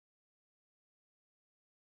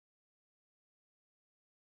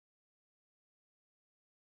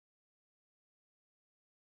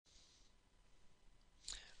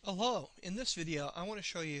Hello, in this video I want to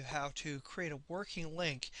show you how to create a working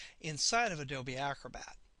link inside of Adobe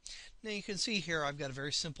Acrobat. Now you can see here I've got a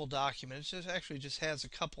very simple document. It actually just has a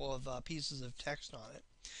couple of pieces of text on it.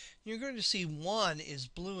 You're going to see one is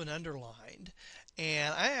blue and underlined,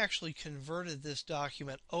 and I actually converted this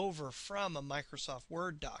document over from a Microsoft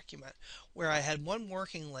Word document where I had one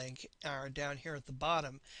working link down here at the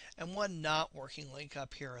bottom and one not working link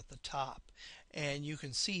up here at the top. And you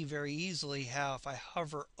can see very easily how if I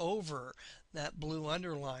hover over that blue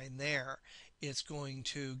underline there, it's going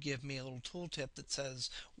to give me a little tooltip that says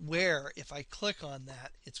where, if I click on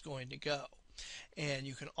that, it's going to go. And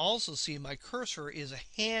you can also see my cursor is a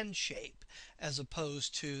hand shape as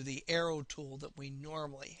opposed to the arrow tool that we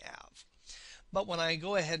normally have. But when I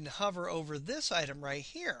go ahead and hover over this item right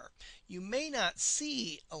here, you may not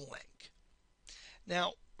see a link.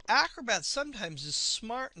 Now, Acrobat sometimes is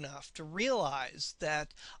smart enough to realize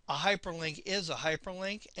that a hyperlink is a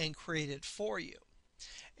hyperlink and create it for you.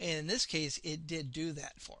 And in this case, it did do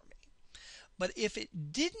that for me. But if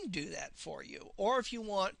it didn't do that for you, or if you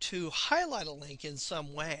want to highlight a link in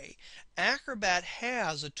some way, Acrobat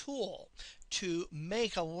has a tool to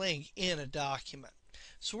make a link in a document.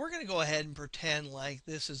 So we're going to go ahead and pretend like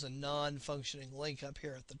this is a non-functioning link up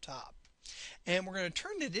here at the top. And we're going to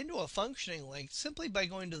turn it into a functioning link simply by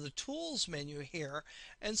going to the Tools menu here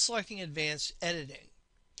and selecting Advanced Editing.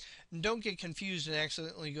 And don't get confused and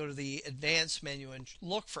accidentally go to the Advanced menu and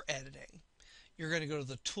look for editing. You're going to go to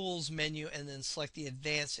the Tools menu and then select the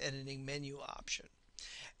Advanced Editing menu option.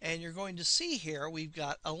 And you're going to see here we've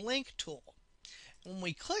got a link tool. When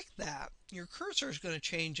we click that, your cursor is going to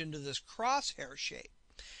change into this crosshair shape.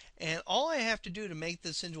 And all I have to do to make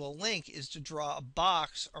this into a link is to draw a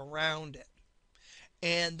box around it.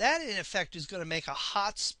 And that in effect is going to make a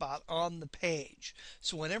hotspot on the page.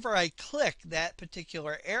 So whenever I click that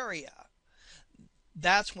particular area,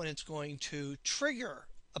 that's when it's going to trigger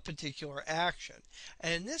a particular action.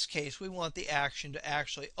 And in this case, we want the action to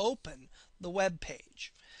actually open the web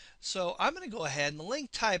page. So I'm going to go ahead and the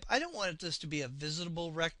link type, I don't want this to be a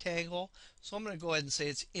visitable rectangle. So I'm going to go ahead and say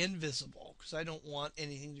it's invisible because I don't want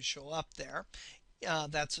anything to show up there.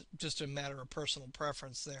 That's just a matter of personal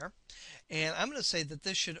preference there. And I'm going to say that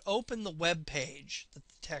this should open the web page that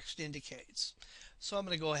the text indicates. So I'm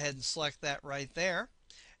going to go ahead and select that right there.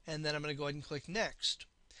 And then I'm going to go ahead and click Next.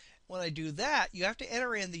 When I do that, you have to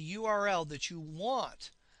enter in the URL that you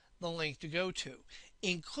want the link to go to,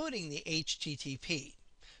 including the HTTP.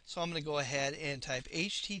 So I'm going to go ahead and type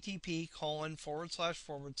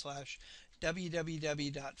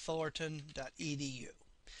http://www.fullerton.edu.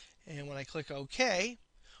 And when I click OK,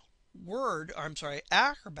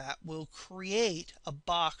 Acrobat will create a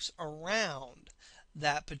box around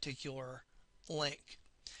that particular link.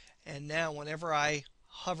 And now whenever I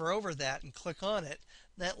hover over that and click on it,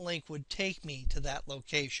 that link would take me to that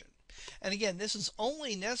location. And again, this is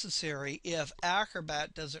only necessary if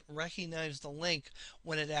Acrobat doesn't recognize the link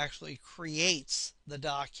when it actually creates the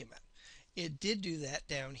document. It did do that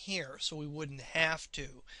down here, so we wouldn't have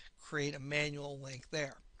to create a manual link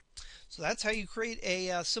there. So that's how you create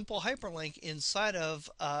a simple hyperlink inside of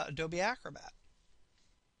Adobe Acrobat.